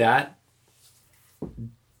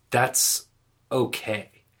that's okay.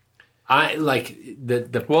 I like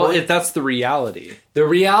the well, if that's the reality. The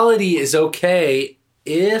reality is okay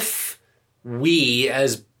if we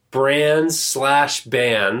as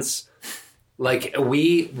brands/bands, like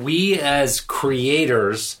we as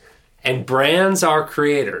creators, and brands are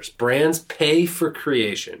creators. Brands pay for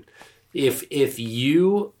creation. If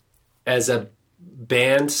you as a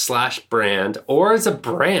band/brand or as a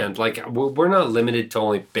brand, like we're not limited to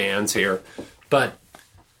only bands here, but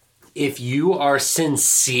if you are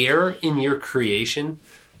sincere in your creation,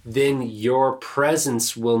 then your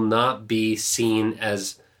presence will not be seen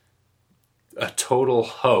as a total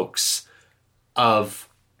hoax of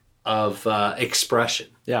expression.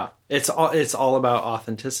 Yeah, it's all about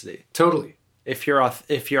authenticity. Totally. If you're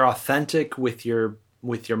authentic with your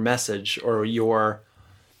message or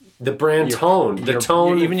the brand tone,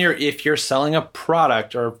 if you're selling a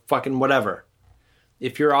product or fucking whatever,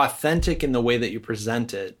 if you're authentic in the way that you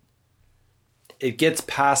present it, it gets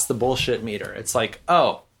past the bullshit meter. It's like,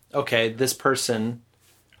 oh, okay, this person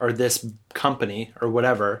or this company or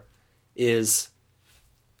whatever is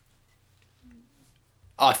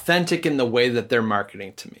authentic in the way that they're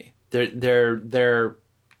marketing to me. They're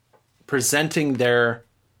presenting their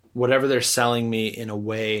whatever they're selling me in a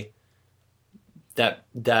way that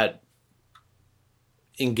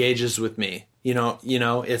engages with me. You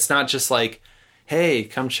know, it's not just like, hey,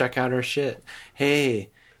 come check out our shit. Hey,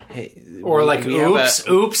 or like,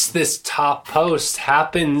 oops, this top post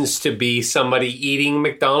happens to be somebody eating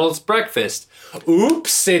McDonald's breakfast.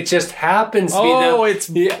 Oops, it just happens to be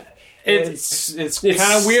them. It's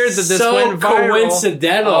kind of weird that this went viral.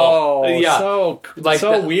 Coincidental. Oh, yeah.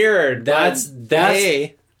 So weird. That's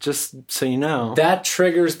hey, just so you know. That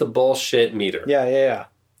triggers the bullshit meter. Yeah.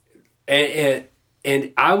 And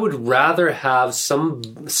I would rather have some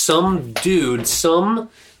dude,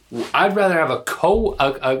 I'd rather have a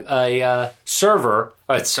server.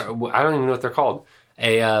 I don't even know what they're called.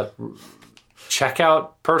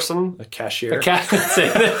 checkout person, a cashier.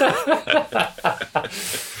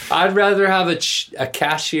 I'd rather have a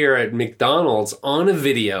cashier at McDonald's on a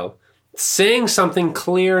video saying something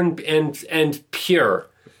clear and pure.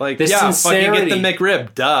 Like, the sincerity. Fucking get the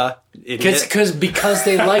McRib, duh. Because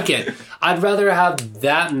they like it. I'd rather have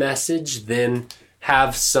that message than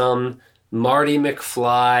have some Marty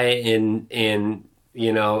McFly in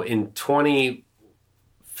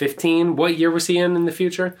 2015. What year was he in the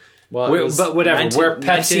future? Well, but whatever. Where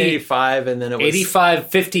Pepsi 1985, and then it was 85,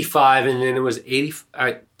 55, and then it was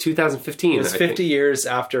 2015. It was 50 years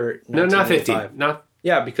after. No, not 50.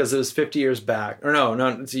 Because it was 50 years back. Or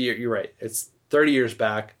no, you're right. It's 30 years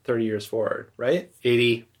back, 30 years forward, right?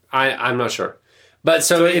 80. I'm not sure. But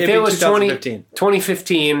so if it was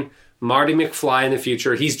 2015, Marty McFly in the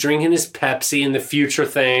future, he's drinking his Pepsi in the future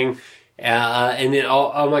thing, and then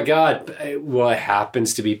oh my God, what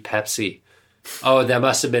happens to be Pepsi? Oh, that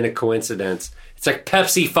must have been a coincidence. It's like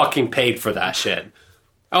Pepsi fucking paid for that shit.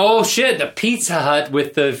 Oh shit, the Pizza Hut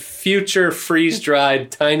with the future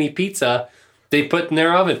freeze-dried tiny pizza they put in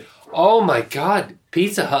their oven. Oh my God,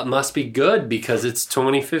 Pizza Hut must be good because it's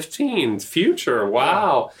 2015 future.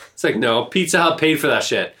 Wow. It's like, no, Pizza Hut paid for that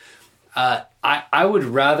shit. I would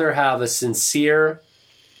rather have a sincere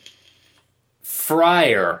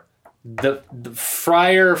fryer, the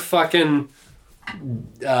fryer fucking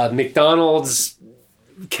McDonald's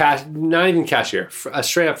not even cashier, a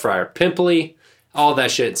straight up fryer, pimply, all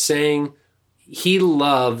that shit, saying he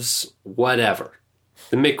loves whatever,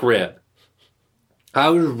 the McRib. I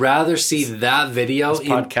would rather see that video. This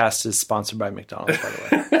podcast is sponsored by McDonald's, by the way.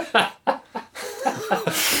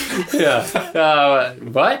 Yeah.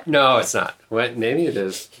 What? No, it's not. What? Maybe it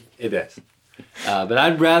is. It is. But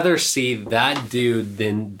I'd rather see that dude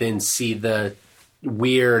than see the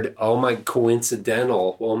weird,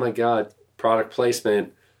 coincidental, oh my God, product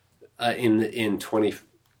placement in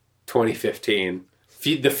 2015.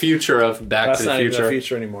 The future of Back to the Future. That's not even the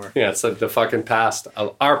future anymore. Yeah, it's like the fucking past,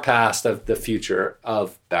 our past of the future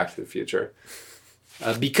of Back to the Future.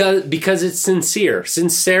 Because it's sincere.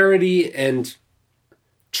 Sincerity and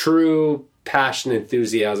true passion,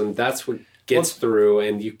 enthusiasm, that's what gets through,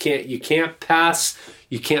 and you can't pass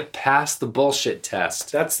the bullshit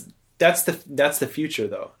test. That's the future,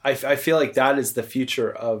 though. I feel like that is the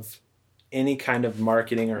future of any kind of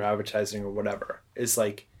marketing or advertising or whatever. Is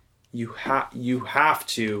like you have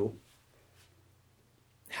to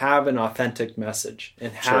have an authentic message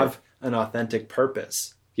and have an authentic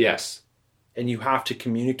purpose. Yes. And you have to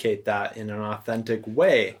communicate that in an authentic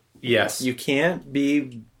way. Yes. You can't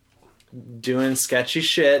be doing sketchy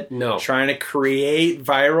shit. No. Trying to create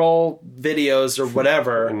viral videos or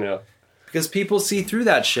whatever. No. Because people see through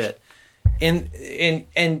that shit. And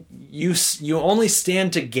you only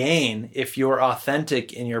stand to gain if you're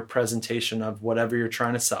authentic in your presentation of whatever you're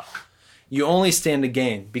trying to sell. You only stand to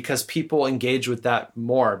gain because people engage with that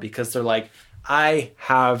more because they're like, I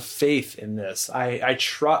have faith in this. I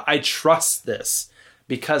trust this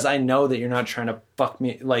because I know that you're not trying to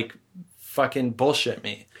fucking bullshit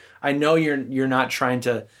me. I know you're not trying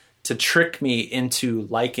to trick me into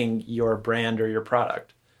liking your brand or your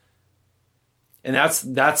product. And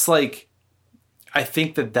that's like, I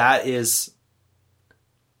think that is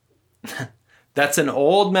that's an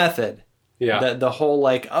old method. Yeah. The whole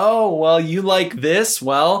like, oh, well, you like this?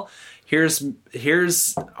 Well, here's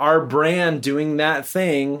our brand doing that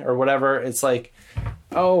thing or whatever. It's like,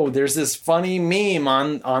 oh, there's this funny meme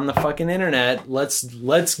on the fucking internet.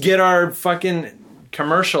 Let's get our fucking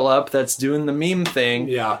commercial up that's doing the meme thing.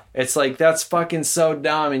 Yeah. It's like, that's fucking so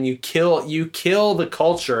dumb, and you kill the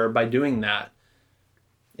culture by doing that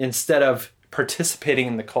instead of participating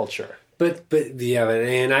in the culture. But yeah,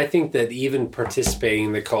 and I think that even participating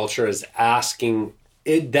in the culture is asking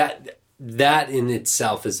it, that in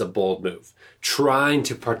itself is a bold move. Trying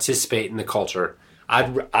to participate in the culture.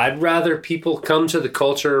 I'd rather people come to the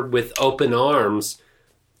culture with open arms,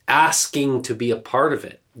 asking to be a part of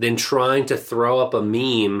it, than trying to throw up a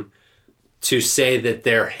meme to say that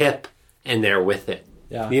they're hip and they're with it.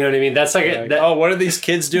 Yeah. You know what I mean? That's like, what are these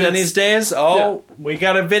kids doing these days? Oh, yeah. We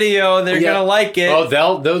got a video. They're going to like it.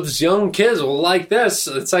 Oh, those young kids will like this.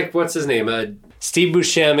 It's like, what's his name? Steve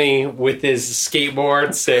Buscemi with his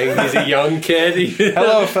skateboard saying he's a young kid.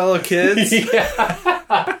 Hello, fellow kids.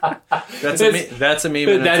 Yeah. That's a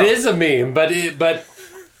meme. That is a meme, but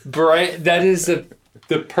that is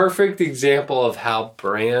the perfect example of how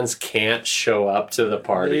brands can't show up to the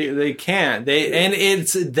party. They can't.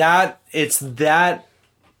 It's that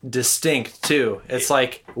distinct too. It's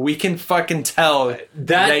like we can fucking tell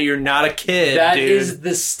that you're not a kid. That dude. is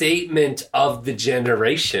the statement of the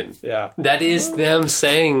generation. Yeah. That is them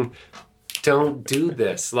saying, don't do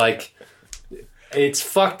this. Like, it's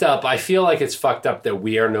fucked up. I feel like it's fucked up that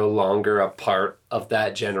we are no longer a part of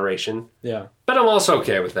that generation. Yeah. But I'm also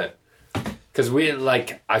okay with it. Because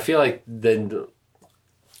I feel like the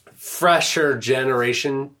fresher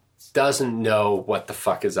generation doesn't know what the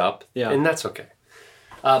fuck is up. Yeah. And that's okay.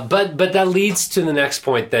 But that leads to the next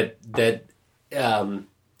point that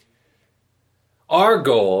our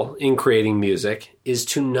goal in creating music is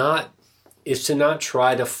to not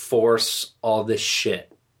try to force all this shit.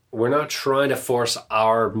 We're not trying to force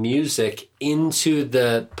our music into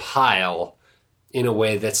the pile in a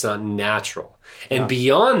way that's not natural. And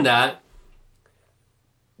beyond that,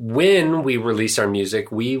 when we release our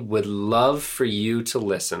music, we would love for you to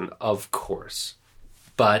listen, of course.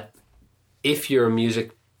 But if you're a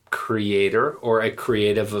music creator or a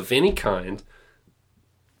creative of any kind,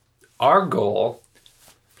 our goal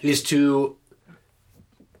is to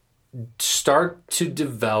start to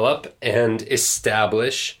develop and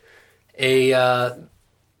establish an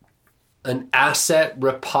asset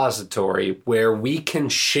repository where we can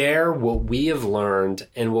share what we have learned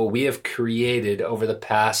and what we have created over the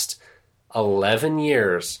past 11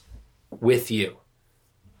 years with you.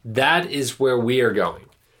 That is where we are going.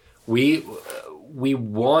 We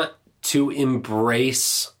want to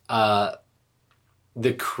embrace the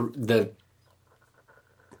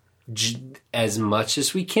as much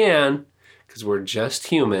as we can, because we're just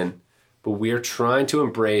human, but we are trying to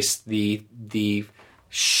embrace the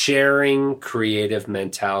sharing creative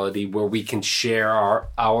mentality where we can share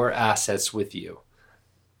our assets with you.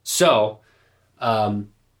 So,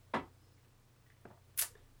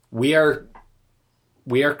 we are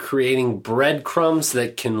creating breadcrumbs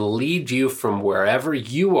that can lead you from wherever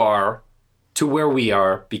you are to where we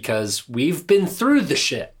are, because we've been through the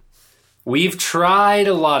shit. We've tried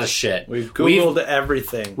a lot of shit. We've Googled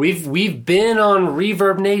everything. We've been on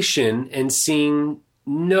Reverb Nation and seen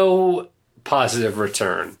no positive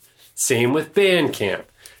return. Same with Bandcamp.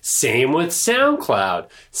 Same with SoundCloud.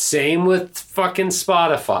 Same with fucking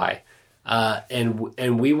Spotify.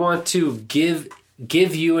 And we want to give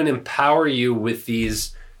you and empower you with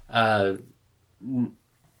these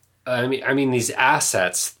these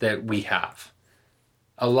assets that we have.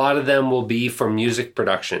 A lot of them will be for music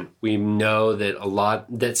production. We know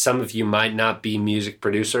that some of you might not be music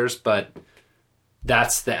producers, but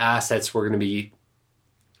that's the assets we're going to be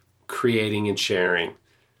creating and sharing.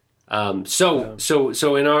 So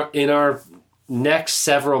in our next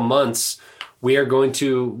several months, we are going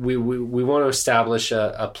to we want to establish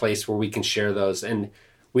a place where we can share those, and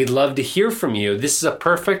we'd love to hear from you. This is a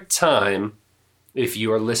perfect time, if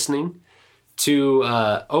you are listening, to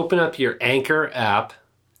open up your Anchor app,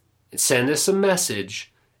 send us a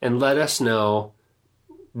message, and let us know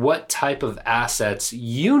what type of assets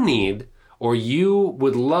you need or you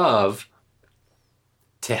would love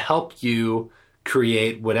to help you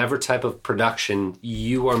create whatever type of production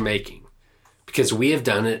you are making, because we have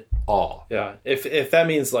done it all. Yeah, if that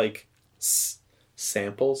means like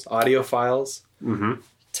samples, audio files,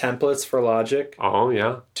 templates for Logic. Oh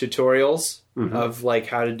yeah, tutorials of like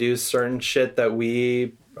how to do certain shit that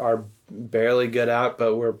we are barely good at,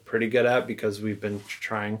 but we're pretty good at because we've been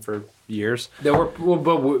trying for years.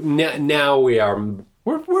 Now we are.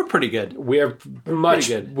 We're pretty good. We are much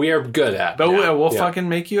good. We are good at. But we'll fucking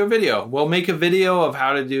make you a video. We'll make a video of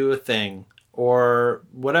how to do a thing or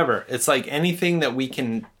whatever. It's like anything that we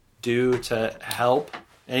can do to help,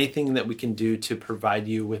 anything that we can do to provide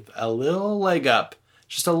you with a little leg up,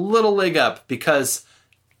 just a little leg up, because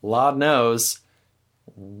Lord knows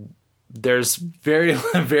there's very,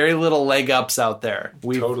 very little leg ups out there.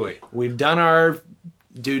 We've done our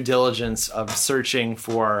due diligence of searching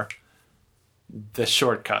for the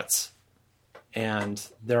shortcuts, and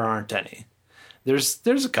there aren't any. There's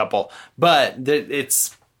a couple, but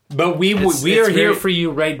we are here for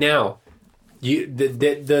you right now.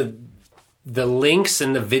 The links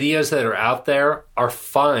and the videos that are out there are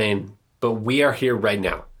fine, but we are here right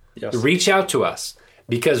now. Yes. Reach out to us,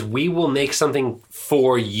 because we will make something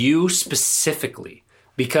for you specifically,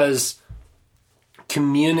 because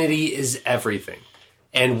community is everything.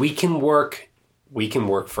 And we can work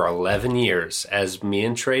for 11 years, as me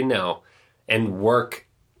and Trey know, and work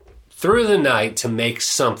through the night to make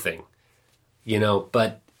something,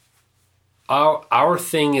 but our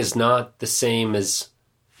thing is not the same as,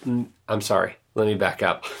 I'm sorry, let me back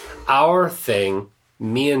up. Our thing,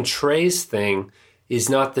 me and Trey's thing, is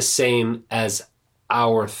not the same as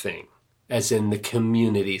our thing, as in the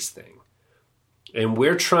community's thing. And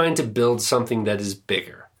we're trying to build something that is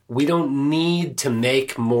bigger. We don't need to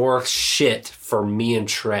make more shit for me and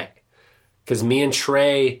Trey. Because me and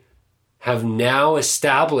Trey have now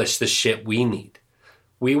established the shit we need.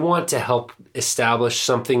 We want to help establish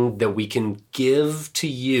something that we can give to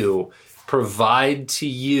you, provide to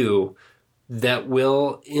you, that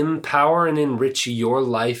will empower and enrich your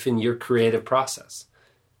life and your creative process.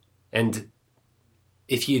 And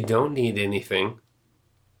if you don't need anything,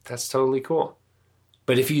 that's totally cool.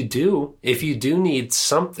 But if you do need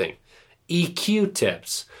something, EQ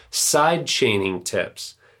tips, side chaining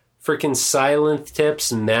tips, freaking silent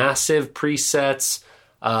tips, massive presets,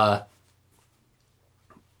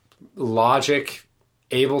 Logic,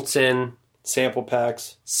 Ableton, sample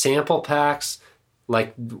packs,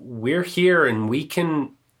 like we're here and we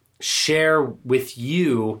can share with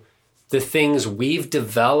you the things we've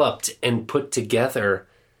developed and put together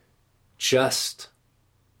just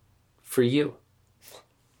for you.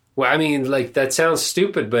 Well, I mean, like, that sounds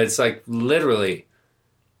stupid, but it's like literally,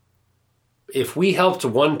 if we helped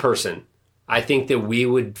one person, I think that we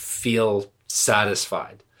would feel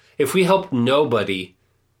satisfied. If we helped nobody,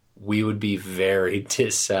 we would be very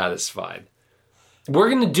dissatisfied. We're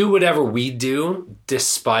going to do whatever we do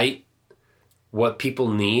despite what people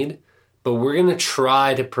need, but we're going to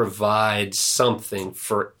try to provide something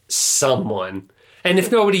for someone. And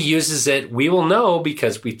if nobody uses it, we will know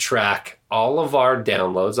because we track all of our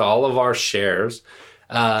downloads, all of our shares.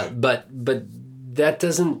 But that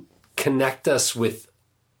doesn't connect us with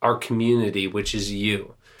our community, which is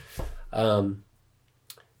you.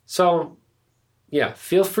 So, yeah,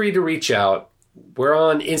 feel free to reach out. We're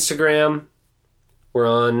on Instagram. We're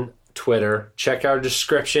on Twitter. Check our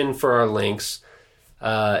description for our links.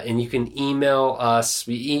 And you can email us.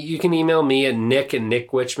 You can email me at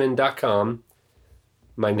nick@nickwichman.com.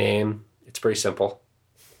 My name. It's pretty simple.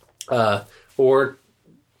 Or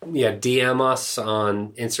DM us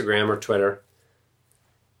on Instagram or Twitter.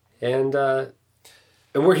 And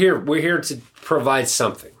we're here. We're here to provide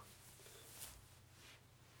something.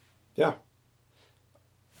 Yeah.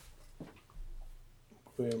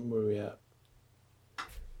 Where are we at?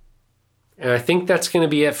 And I think that's going to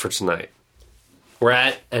be it for tonight. We're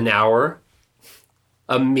at an hour.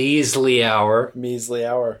 A measly hour. Measly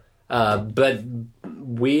hour. But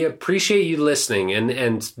we appreciate you listening.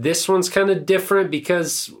 And this one's kind of different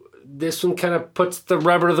because this one kind of puts the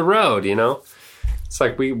rubber to the road, you know? It's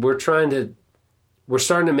like we're starting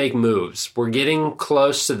to make moves. We're getting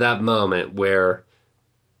close to that moment where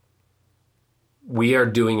we are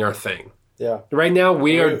doing our thing. Yeah. Right now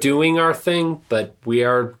we are doing our thing, but we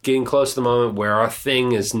are getting close to the moment where our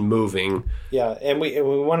thing is moving. Yeah, and we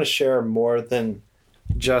want to share more than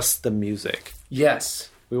just the music. Yes.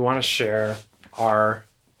 We want to share our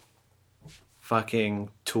fucking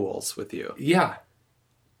tools with you. Yeah.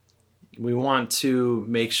 We want to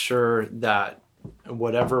make sure that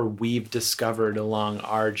whatever we've discovered along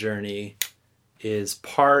our journey is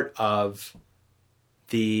part of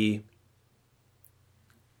the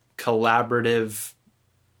collaborative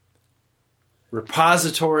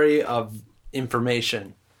repository of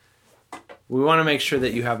information. We want to make sure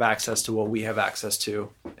that you have access to what we have access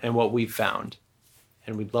to and what we've found.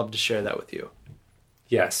 And we'd love to share that with you.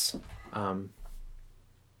 Yes.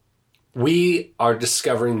 We are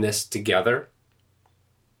discovering this together,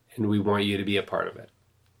 and we want you to be a part of it.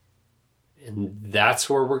 And that's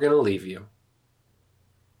where we're going to leave you.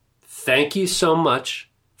 Thank you so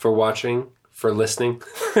much for watching, for listening.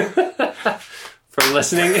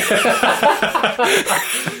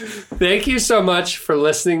 Thank you so much for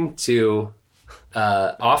listening to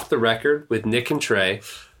Off the Record with Nick and Trey.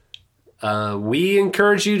 We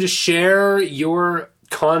encourage you to share your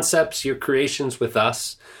concepts, your creations with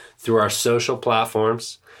us through our social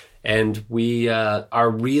platforms. And we are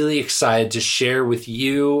really excited to share with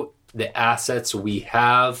you the assets we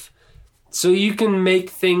have so you can make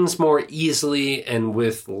things more easily and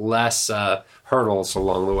with less hurdles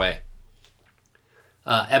along the way.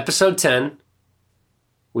 Episode 10.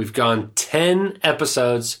 We've gone 10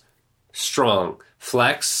 episodes strong.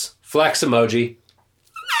 Flex emoji.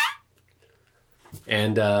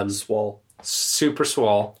 And swole. Super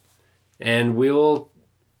swole. And we will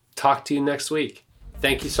talk to you next week.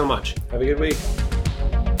 Thank you so much. Have a good week.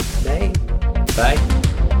 Bye. Bye.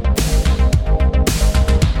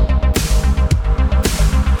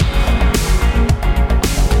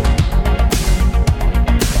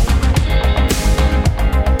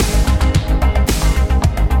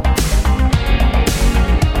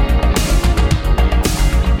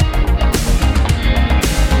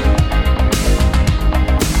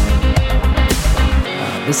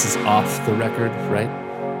 This is Off the Record, right?